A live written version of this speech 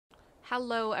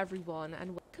Hello everyone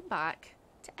and welcome back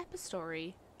to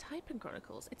Epistory, Type and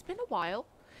Chronicles. It's been a while.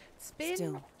 It's been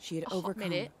Still, she had a hot overcome,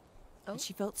 minute. Oh. and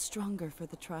she felt stronger for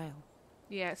the trial.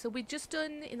 Yeah, so we just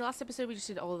done, in the last episode we just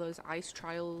did all those ice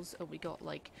trials and we got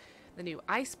like the new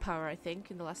ice power, I think,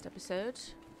 in the last episode.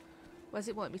 Where's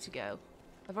it want me to go?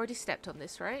 I've already stepped on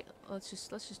this, right? Let's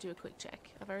just do a quick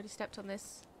check. I've already stepped on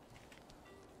this.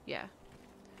 Yeah.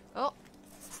 Oh!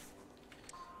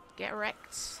 Get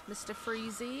wrecked, Mr.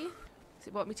 Freezy. Does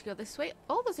it want me to go this way?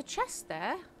 Oh, there's a chest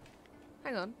there.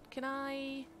 Hang on. Can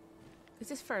I... Is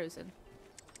this frozen?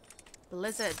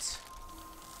 Blizzard.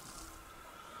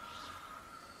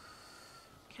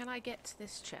 Can I get to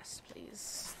this chest,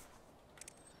 please?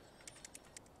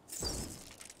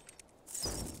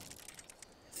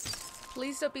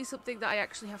 Please don't be something that I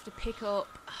actually have to pick up.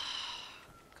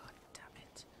 God damn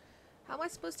it. How am I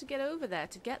supposed to get over there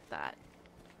to get that?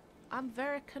 I'm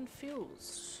very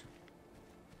confused.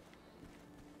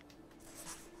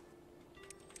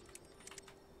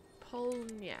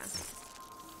 Polnia.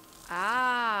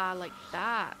 Ah, like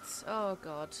that. Oh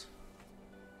god.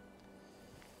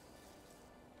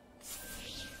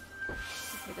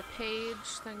 Give me the page,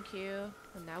 thank you.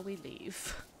 And now we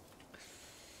leave.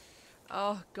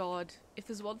 Oh god. If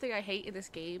there's one thing I hate in this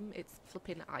game, it's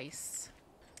flipping ice.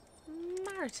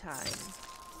 Maritime.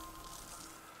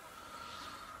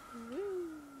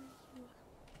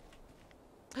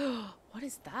 What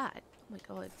is that? Oh my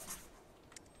god.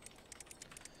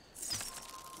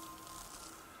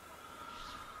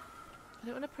 I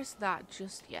don't want to press that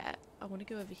just yet. I want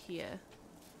to go over here.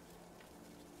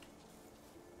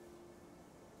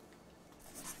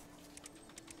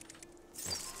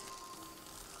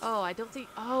 Oh, I don't think...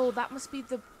 Oh, that must be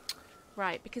the...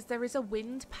 Right, because there is a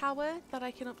wind power that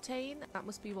I can obtain. That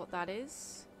must be what that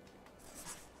is.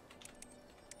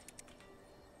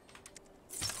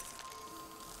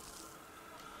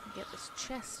 Get this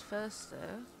chest first,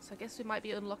 though. So I guess we might be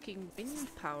unlocking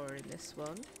wind power in this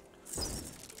one.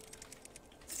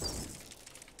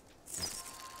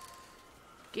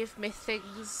 Give me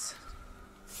things.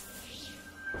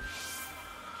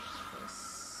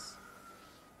 Yes.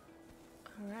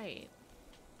 Alright.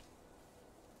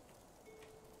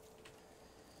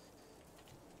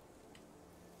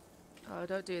 Oh,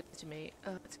 don't do it to me.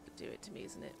 Oh, it's gonna do it to me,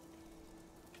 isn't it?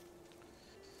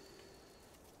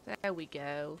 There we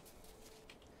go.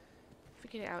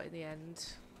 Figured it out in the end.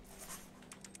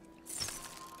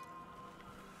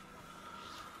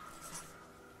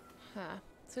 Huh.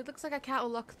 So it looks like I can't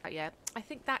unlock that yet. I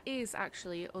think that is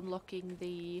actually unlocking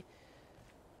the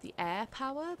air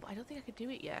power, but I don't think I can do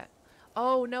it yet.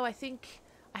 Oh no, I think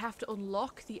I have to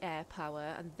unlock the air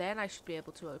power and then I should be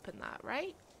able to open that,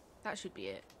 right? That should be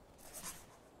it.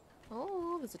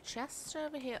 Oh, there's a chest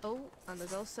over here. Oh, and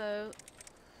there's also...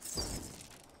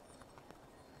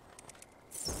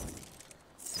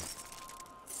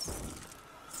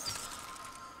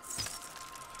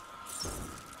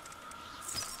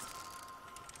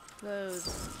 Load,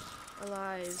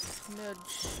 alive,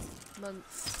 nudge,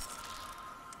 month.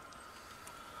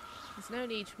 There's no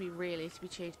need for me really to be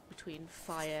changing between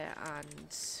fire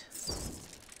and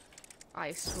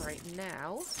ice right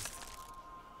now.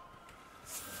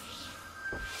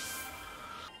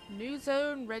 New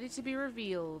zone ready to be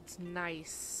revealed.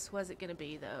 Nice. Where's it gonna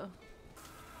be though?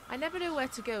 I never know where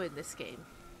to go in this game.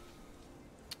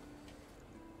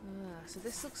 So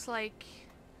this looks like...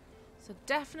 So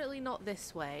definitely not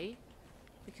this way,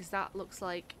 because that looks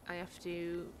like I have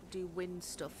to do wind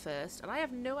stuff first. And I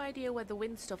have no idea where the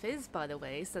wind stuff is, by the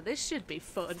way, so this should be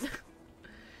fun.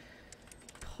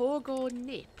 Pogo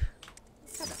nip.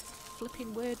 What kind of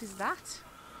flipping word is that?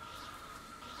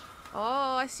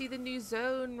 Oh, I see the new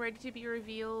zone ready to be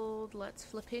revealed. Let's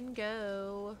flipping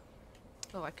go.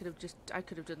 Oh, I could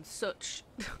have done such...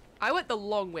 I went the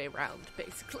long way round,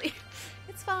 basically.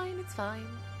 It's fine, it's fine.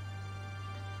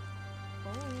 Oh.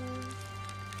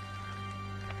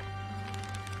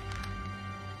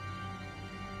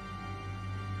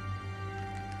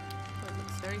 Oh, it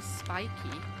looks very spiky.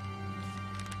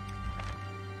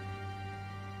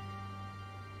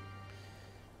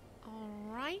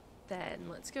 Alright then,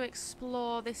 let's go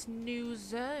explore this new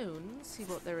zone, see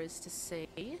what there is to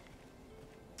see.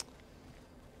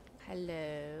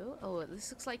 Hello. Oh, this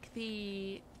looks like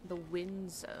the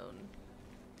wind zone.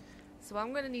 So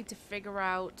I'm going to need to figure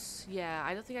out... Yeah,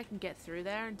 I don't think I can get through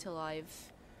there until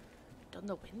I've done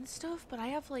the wind stuff, but I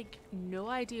have, like, no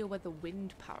idea where the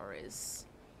wind power is.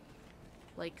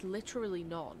 Like, literally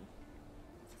none.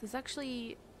 So there's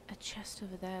actually a chest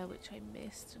over there, which I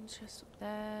missed, and a chest up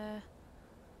there.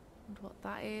 And what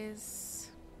that is...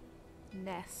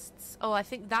 Nests. Oh, I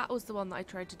think that was the one that I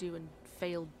tried to do and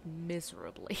failed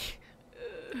miserably.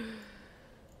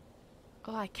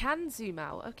 Oh, I can zoom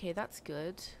out. Okay, that's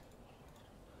good.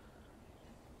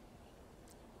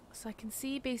 So I can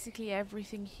see basically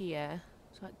everything here.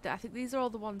 So I think these are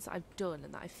all the ones that I've done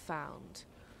and that I've found.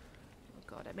 Oh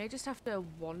god, I may just have to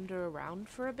wander around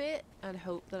for a bit and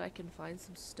hope that I can find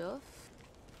some stuff.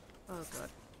 Oh god.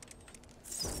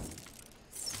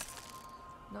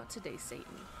 Not today, Satan.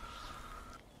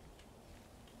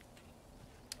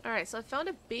 Alright, so I found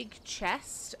a big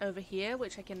chest over here,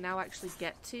 which I can now actually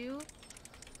get to.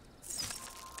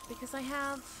 Because I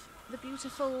have the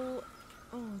beautiful...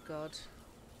 oh god.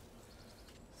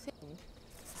 Thing.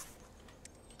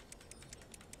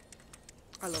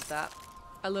 I love that.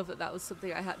 I love that that was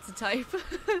something I had to type.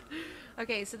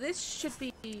 Okay, so this should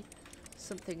be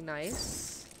something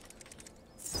nice.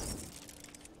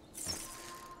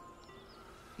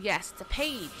 Yes, it's a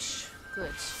page.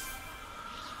 Good.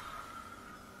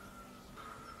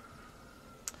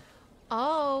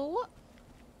 Oh!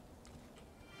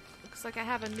 Looks like I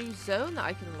have a new zone that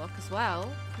I can unlock as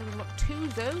well. I can unlock 2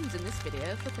 zones in this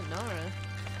video. Flippin' Nora.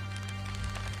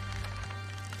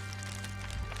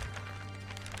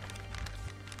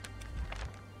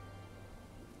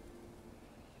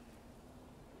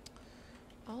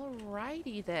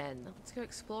 Alrighty then. Let's go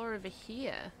explore over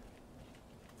here.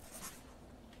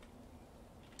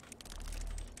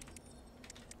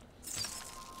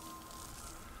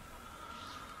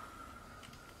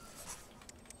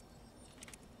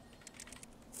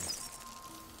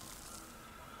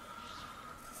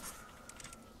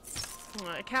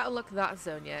 I can't unlock that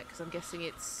zone yet because I'm guessing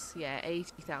it's, yeah,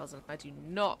 80,000. I do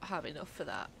not have enough for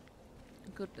that.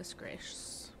 Goodness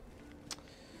gracious.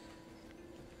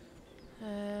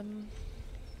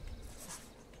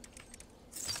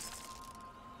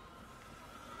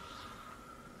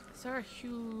 Is there a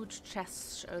huge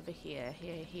chest over here?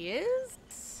 Here he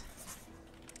is.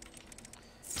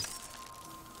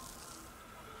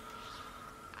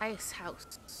 Ice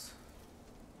house.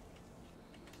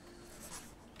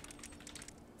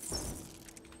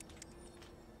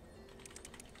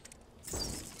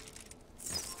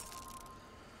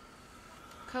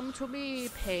 Come to me,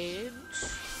 page.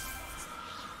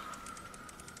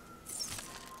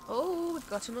 Oh, we've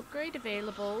got an upgrade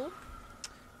available.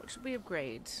 What should we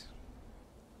upgrade?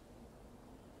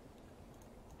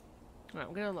 Alright,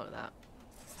 I'm gonna unlock that.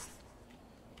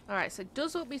 Alright, so it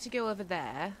does want me to go over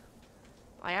there.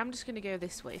 I am just gonna go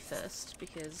this way first,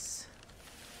 because...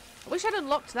 I wish I'd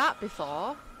unlocked that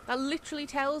before. That literally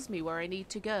tells me where I need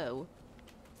to go.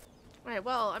 Right,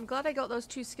 well, I'm glad I got those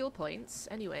 2 skill points,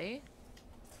 anyway.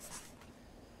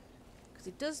 Because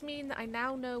it does mean that I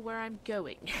now know where I'm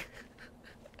going.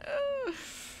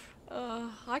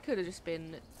 I could have just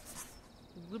been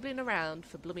wibbling around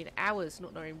for blooming hours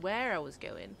not knowing where I was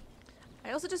going.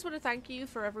 I also just want to thank you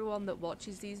for everyone that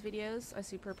watches these videos. I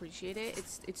super appreciate it.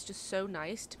 It's just so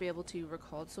nice to be able to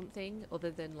record something other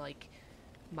than like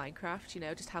Minecraft, you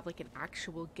know, just have like an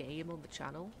actual game on the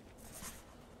channel.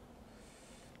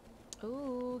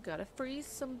 Oh, gotta freeze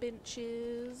some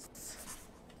benches.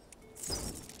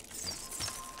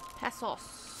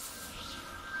 Pesos.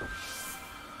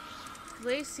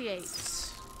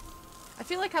 Glaciate. I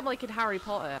feel like I'm like in Harry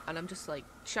Potter and I'm just like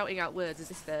shouting out words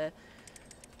as if they're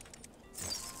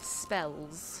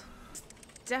spells.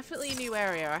 Definitely a new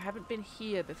area. I haven't been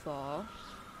here before.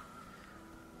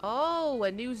 Oh,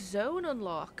 a new zone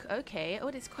unlock. Okay. Oh,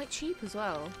 and it's quite cheap as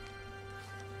well.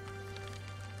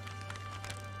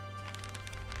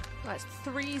 That's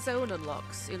 3 zone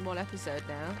unlocks in 1 episode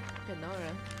now.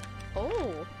 Nora.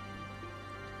 Oh.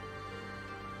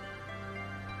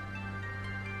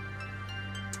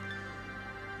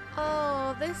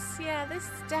 Oh, this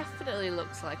definitely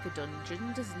looks like a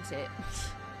dungeon, doesn't it?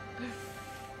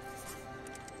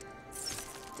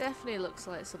 Definitely looks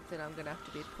like something I'm gonna have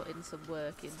to be putting some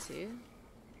work into.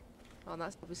 Oh, and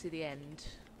that's obviously the end.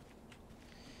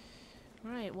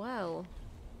 Right, well.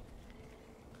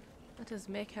 Let us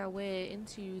make our way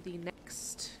into the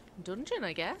next dungeon,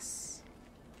 I guess.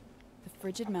 The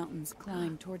frigid mountains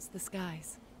climb towards the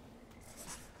skies.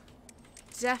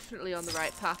 Definitely on the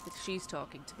right path if she's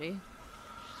talking to me.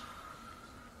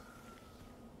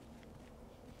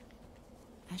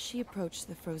 As she approached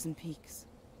the frozen peaks,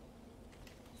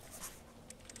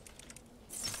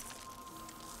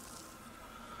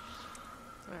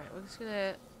 Alright, we're just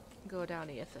gonna go down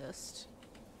here first.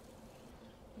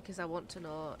 Because I want to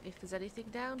know if there's anything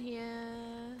down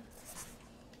here.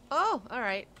 Oh,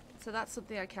 alright. So that's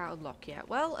something I can't unlock yet.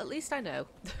 Well, at least I know.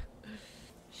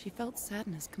 she felt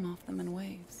sadness come off them in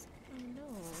waves. Oh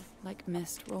no. Like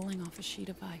mist rolling off a sheet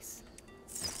of ice.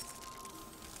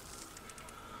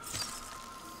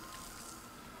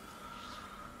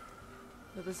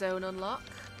 Another zone unlock.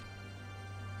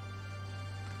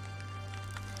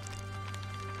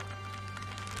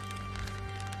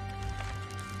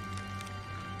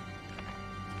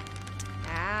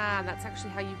 Ah, that's actually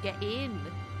how you get in.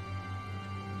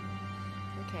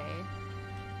 Okay.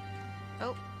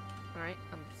 Oh, alright.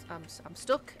 I'm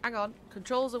stuck. Hang on.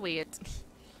 Controls are weird.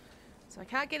 So I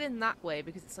can't get in that way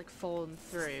because it's like fallen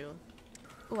through.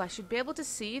 Oh, I should be able to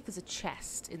see if there's a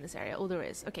chest in this area. Oh, there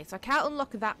is. Okay, so I can't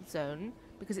unlock that zone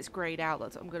because it's greyed out.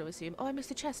 That's what I'm going to assume. Oh, I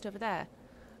missed a chest over there.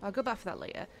 I'll go back for that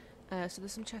later. So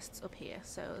there's some chests up here.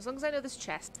 So as long as I know there's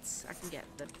chests, I can get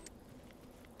them.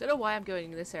 Don't know why I'm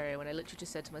going in this area when I literally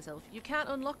just said to myself, you can't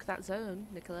unlock that zone,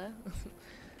 Nicola.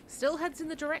 Still heads in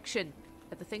the direction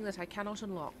of the thing that I cannot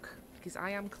unlock because I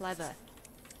am clever.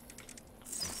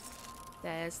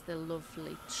 There's the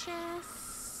lovely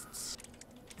chest.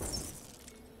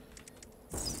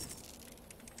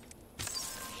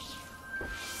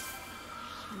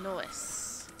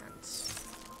 Nice.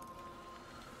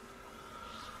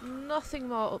 And nothing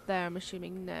more up there, I'm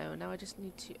assuming. No. Now I just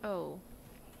need to... Oh.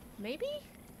 Maybe?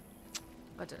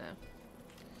 I don't know.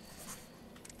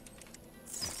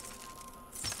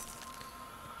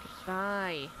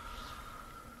 Goodbye.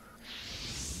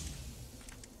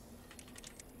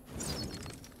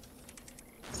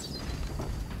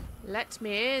 Let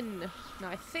me in. Now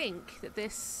I think that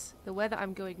this, the way that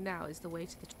I'm going now is the way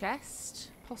to the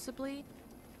chest, possibly.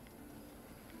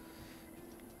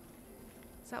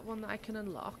 Is that one that I can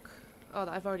unlock? Oh,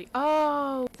 that I've already...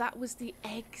 Oh, that was the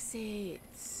exit.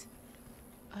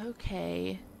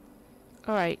 Okay.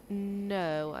 Alright,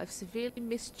 no. I've severely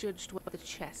misjudged where the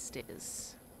chest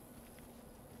is.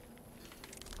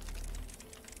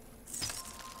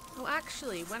 Oh,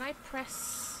 actually, when I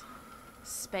press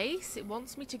space, it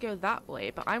wants me to go that way,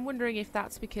 but I'm wondering if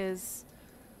that's because...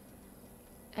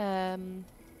 it's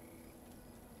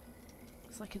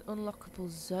like an unlockable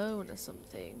zone or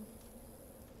something.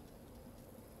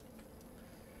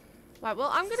 Right,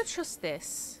 well, I'm going to trust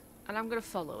this, and I'm going to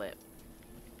follow it.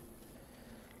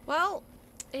 Well,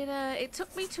 it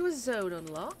took me to a zone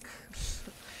unlock.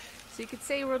 So you could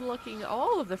say we're unlocking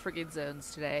all of the friggin'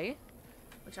 zones today,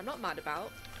 which I'm not mad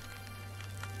about.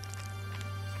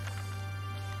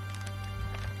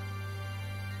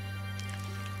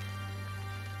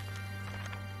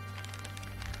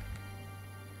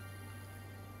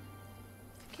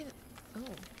 Oh.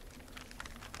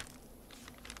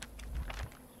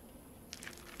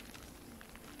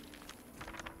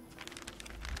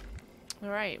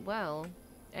 Alright, well,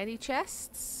 any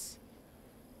chests?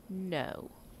 No.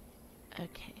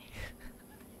 Okay.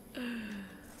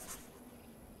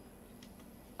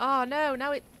 Oh no,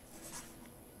 now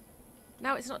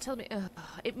it's not telling me. Ugh.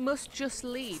 It must just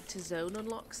lead to zone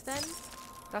unlocks then?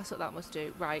 That's what that must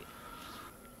do. Right.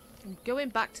 I'm going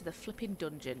back to the flipping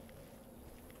dungeon.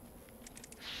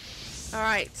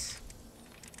 Alright.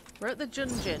 We're at the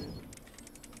dungeon.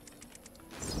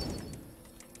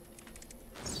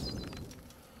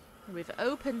 We've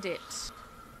opened it.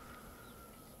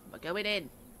 We're going in.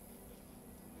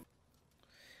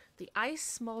 The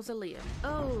Ice Mausoleum.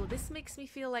 Oh, this makes me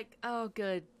feel like... Oh,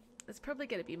 good. There's probably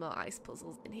going to be more ice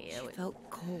puzzles in here. She felt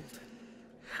cold.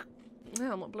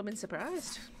 Well, I'm not blooming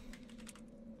surprised.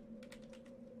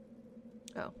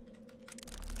 Oh.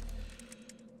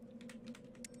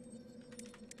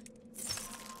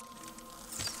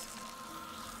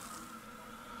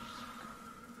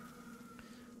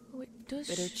 Oh, it does...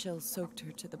 Bitter chill soaked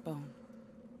her to the bone.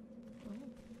 Oh,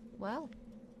 well.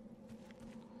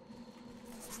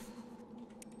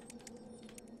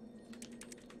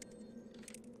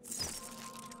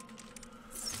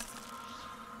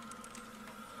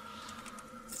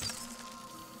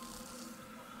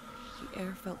 The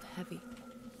air felt heavy,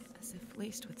 as if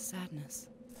laced with sadness.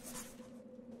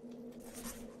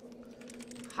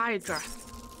 Hydra.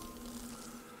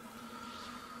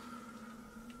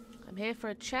 I'm here for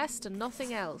a chest and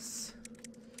nothing else.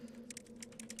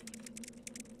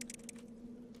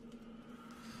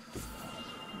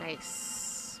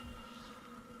 Nice.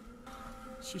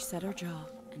 She set her jaw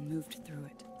and moved through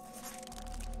it.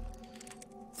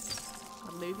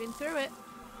 I'm moving through it.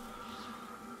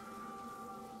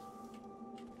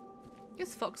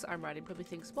 This fox that I'm riding probably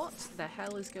thinks, what the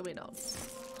hell is going on?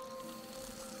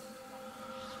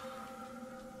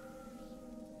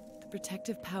 The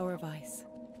protective power of ice.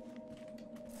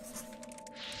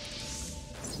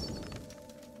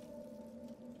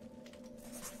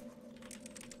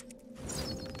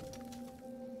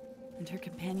 And her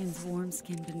companion's warm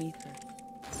skin beneath her.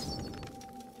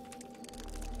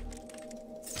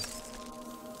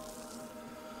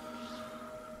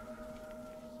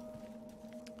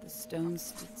 The stone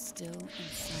stood still and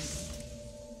silent.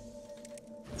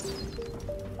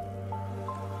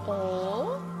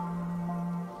 Oh.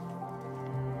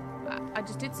 I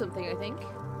just did something, I think.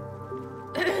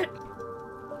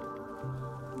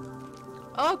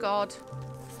 Oh god.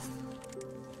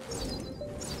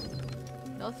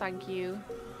 No thank you.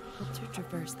 Helped her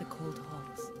traverse the cold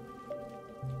halls.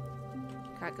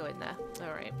 Can't go in there.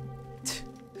 Alright.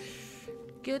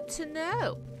 Good to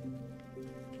know.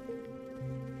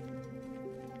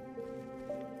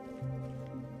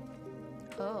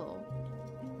 Oh.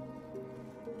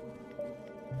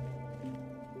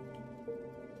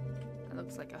 That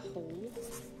looks like a hole.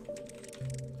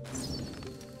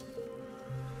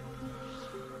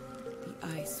 The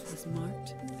ice was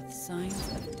marked with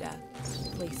signs of death,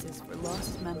 places for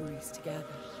lost memories to gather.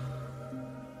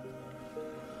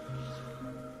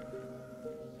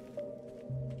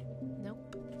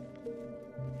 Nope.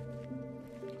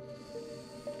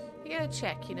 You gotta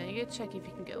check, you know, you gotta check if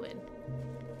you can go in.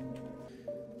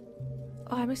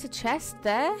 Oh, I missed a chest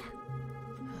there?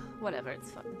 Whatever,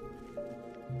 it's fine.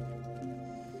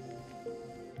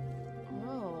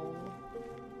 Oh.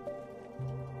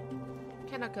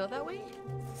 Can I go that way?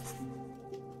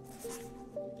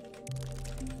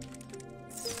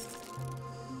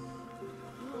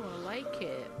 Oh, I like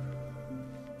it.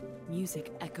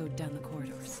 Music echoed down the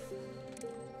corridors.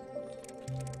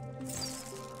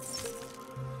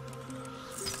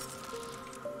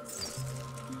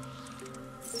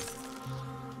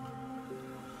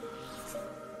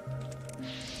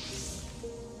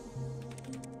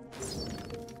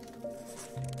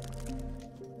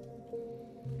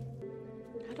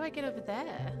 How do I get over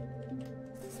there?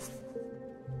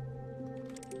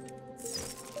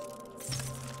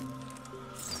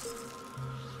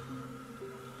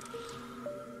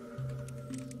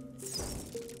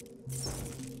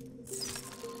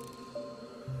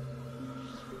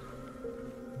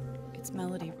 Its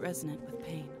melody resonant with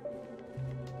pain.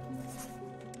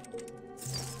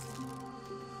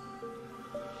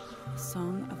 A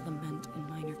song of lament in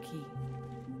minor key.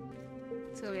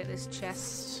 So we get this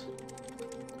chest.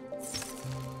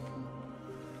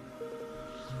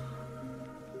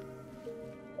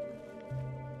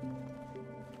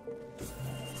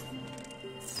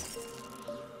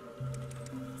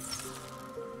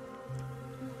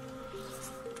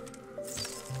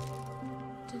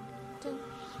 Dun, dun.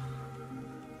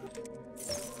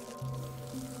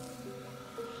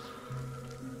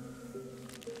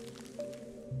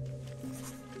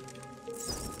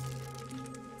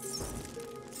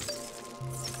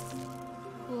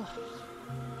 Ooh.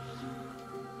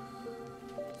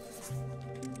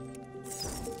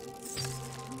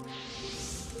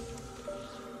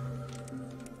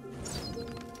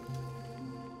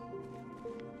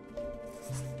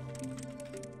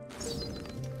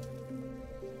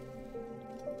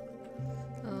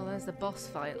 Oh, there's the boss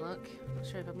fight, look. Not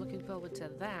sure if I'm looking forward to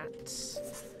that.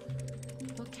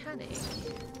 Volcanic.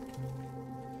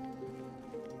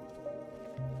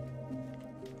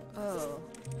 Oh.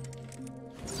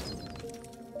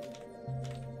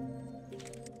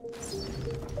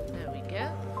 There we go.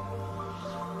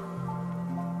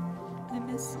 I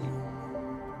miss you.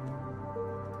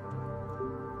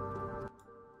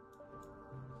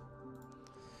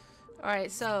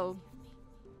 Alright, so.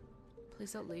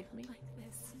 Please don't leave me. Like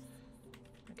this.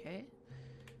 Okay.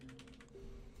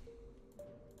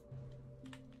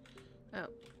 Oh.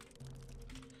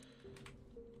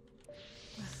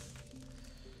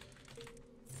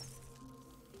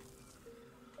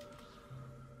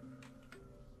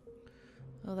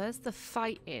 Well, there's the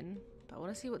fighting, but I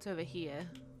want to see what's over here.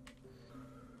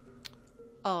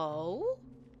 Oh?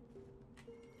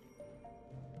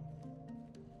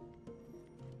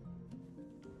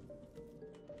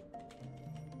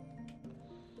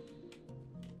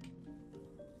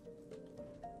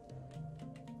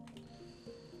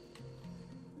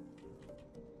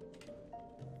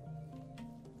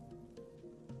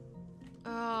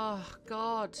 Oh,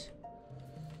 God.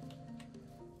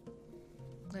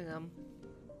 Hang on.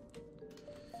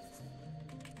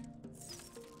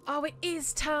 Oh, it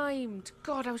is timed!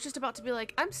 God, I was just about to be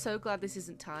like, I'm so glad this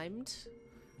isn't timed.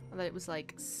 And then it was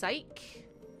like, psych.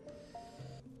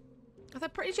 I'm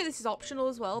pretty sure this is optional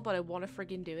as well, but I want to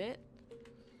friggin' do it.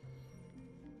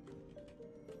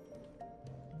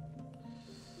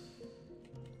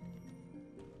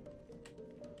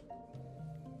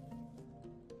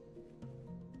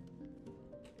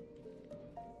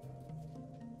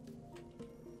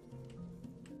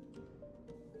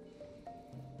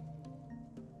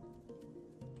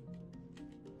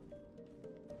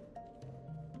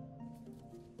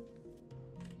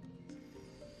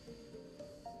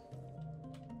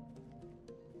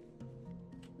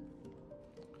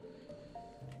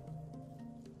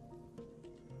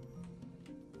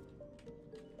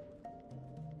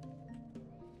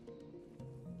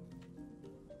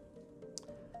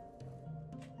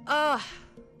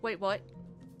 Wait, what?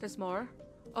 There's more?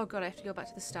 Oh god, I have to go back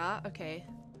to the start? Okay.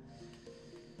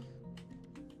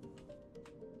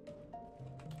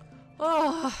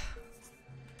 Oh!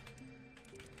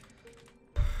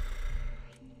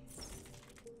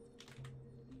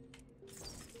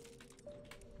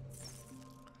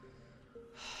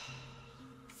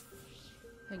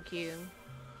 Thank you.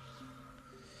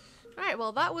 Alright,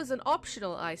 well that was an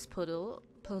optional ice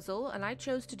puzzle, and I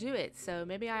chose to do it, so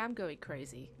maybe I am going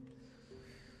crazy.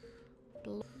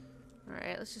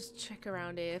 Alright, let's just check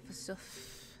around here for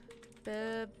stuff.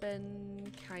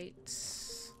 Bourbon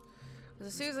kites.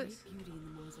 As soon as it's beauty in the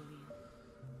mausoleum.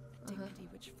 A dignity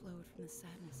which flowed from the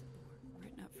sadness it bore. Were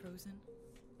it not frozen,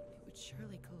 it would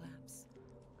surely collapse.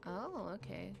 Oh,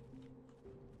 okay.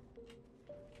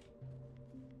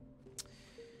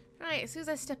 Right, as soon as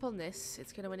I step on this,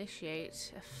 it's going to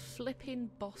initiate a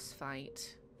flipping boss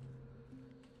fight.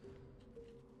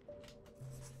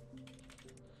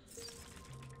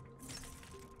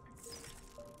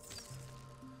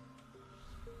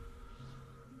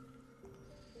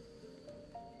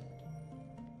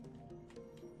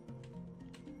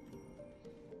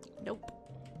 Nope.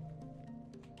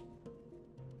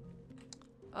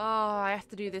 Oh, I have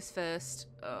to do this first.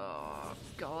 Oh,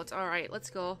 God. Alright,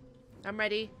 let's go. I'm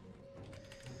ready.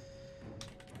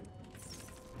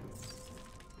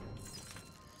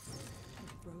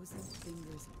 Frozen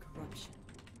fingers of corruption.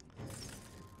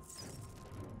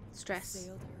 Stress.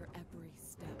 Sailed her every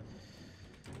step.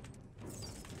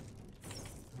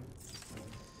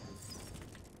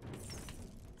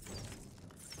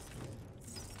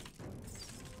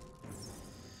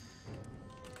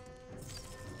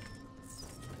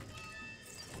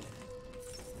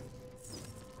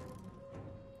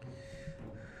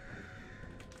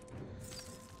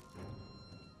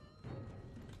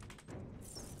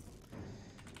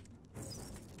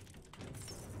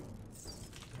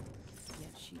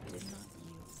 She did not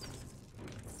yield.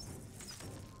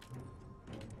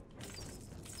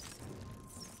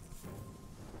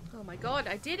 Oh my god,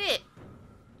 I did it!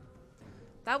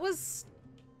 That was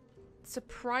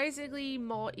surprisingly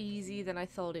more easy than I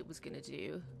thought it was gonna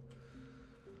do.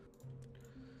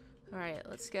 Alright,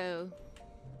 let's go.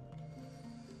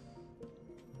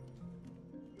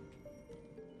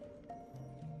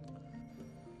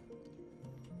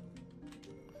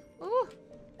 Ooh!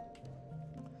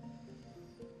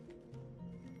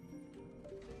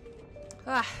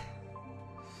 Ah.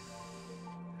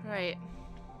 Right.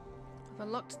 I've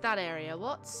unlocked that area.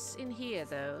 What's in here,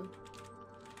 though?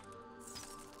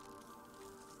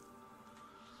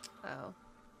 Oh.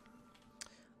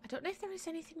 I don't know if there is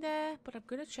anything there, but I'm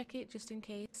gonna check it just in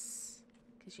case.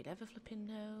 Because you never flipping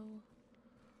know.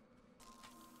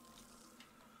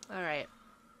 Alright.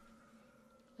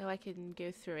 Now I can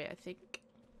go through it, I think.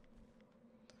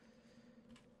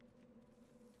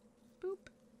 Boop.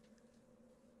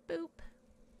 Boop.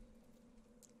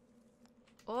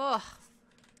 Oh,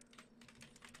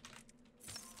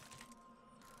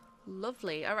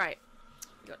 lovely. All right,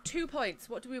 we got 2 points.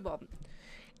 What do we want?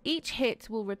 Each hit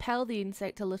will repel the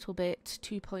insect a little bit.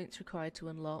 2 points required to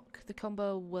unlock. The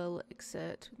combo will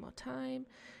exert more time.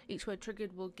 Each word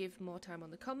triggered will give more time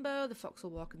on the combo. The fox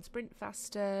will walk and sprint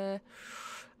faster.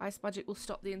 Ice magic will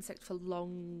stop the insect for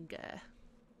longer.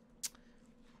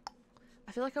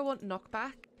 I feel like I want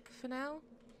knockback for now,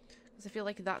 because I feel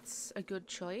like that's a good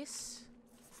choice.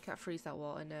 Can't freeze that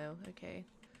water, no. Okay.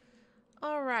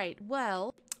 Alright,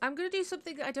 well, I'm going to do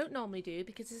something that I don't normally do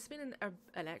because it's been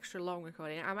an extra long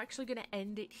recording. I'm actually going to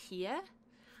end it here.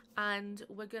 And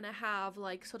we're going to have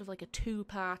like sort of like a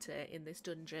two-parter in this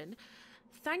dungeon.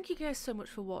 Thank you guys so much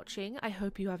for watching. I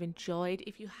hope you have enjoyed.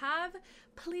 If you have,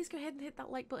 please go ahead and hit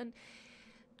that like button.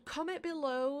 Comment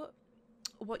below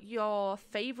what your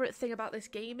favourite thing about this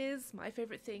game is. My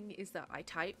favourite thing is that I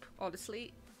type,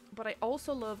 honestly. But I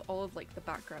also love all of like the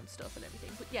background stuff and everything.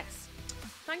 But yes,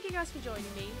 thank you guys for joining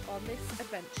me on this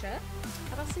adventure.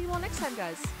 And I'll see you all next time,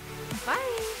 guys.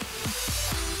 Bye!